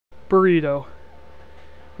Burrito.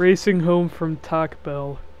 Racing home from Taco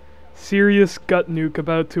Bell. Serious gut nuke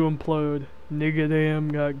about to implode. Nigga damn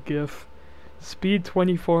got gif. Speed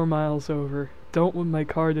 24 miles over. Don't want my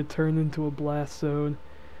car to turn into a blast zone.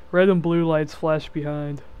 Red and blue lights flash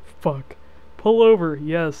behind. Fuck. Pull over.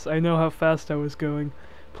 Yes, I know how fast I was going.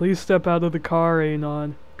 Please step out of the car,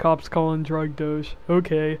 Anon. Cops calling drug doge.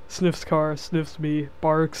 Okay. Sniffs car. Sniffs me.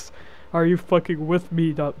 Barks. Are you fucking with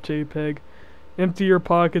me? .jpg. Empty your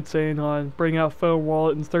pockets, Anon. Bring out phone,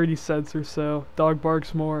 wallet, and 30 cents or so. Dog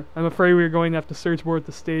barks more. I'm afraid we're going to have to search more at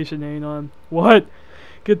the station, Anon. What?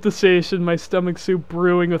 Get the station. My stomach soup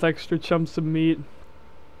brewing with extra chunks of meat.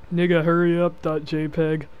 Nigga, hurry up.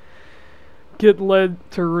 .jpg. Get led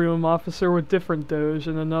to room. Officer with different doge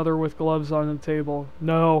and another with gloves on the table.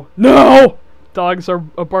 No. No! Dogs are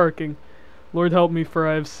barking. Lord help me for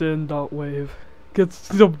I have sinned. Wave. Gets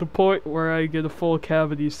to the point where I get a full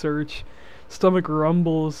cavity search. Stomach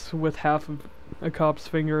rumbles with half of a cop's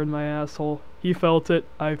finger in my asshole. He felt it.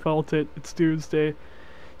 I felt it. It's Tuesday.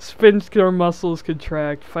 Sphincter muscles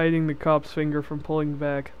contract, fighting the cop's finger from pulling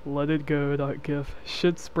back. Let it go. .gif.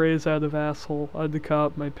 Shit sprays out of asshole, on the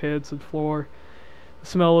cop, my pants and floor. The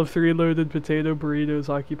smell of 3 loaded potato burritos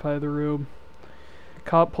occupy the room.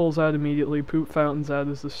 Cop pulls out immediately. Poop fountains out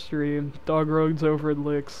as the stream. Dog roads over and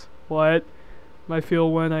licks. What? My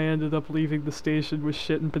feel when I ended up leaving the station with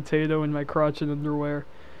shit and potato in my crotch and underwear.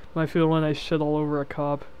 My feel when I shit all over a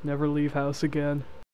cop. Never leave house again.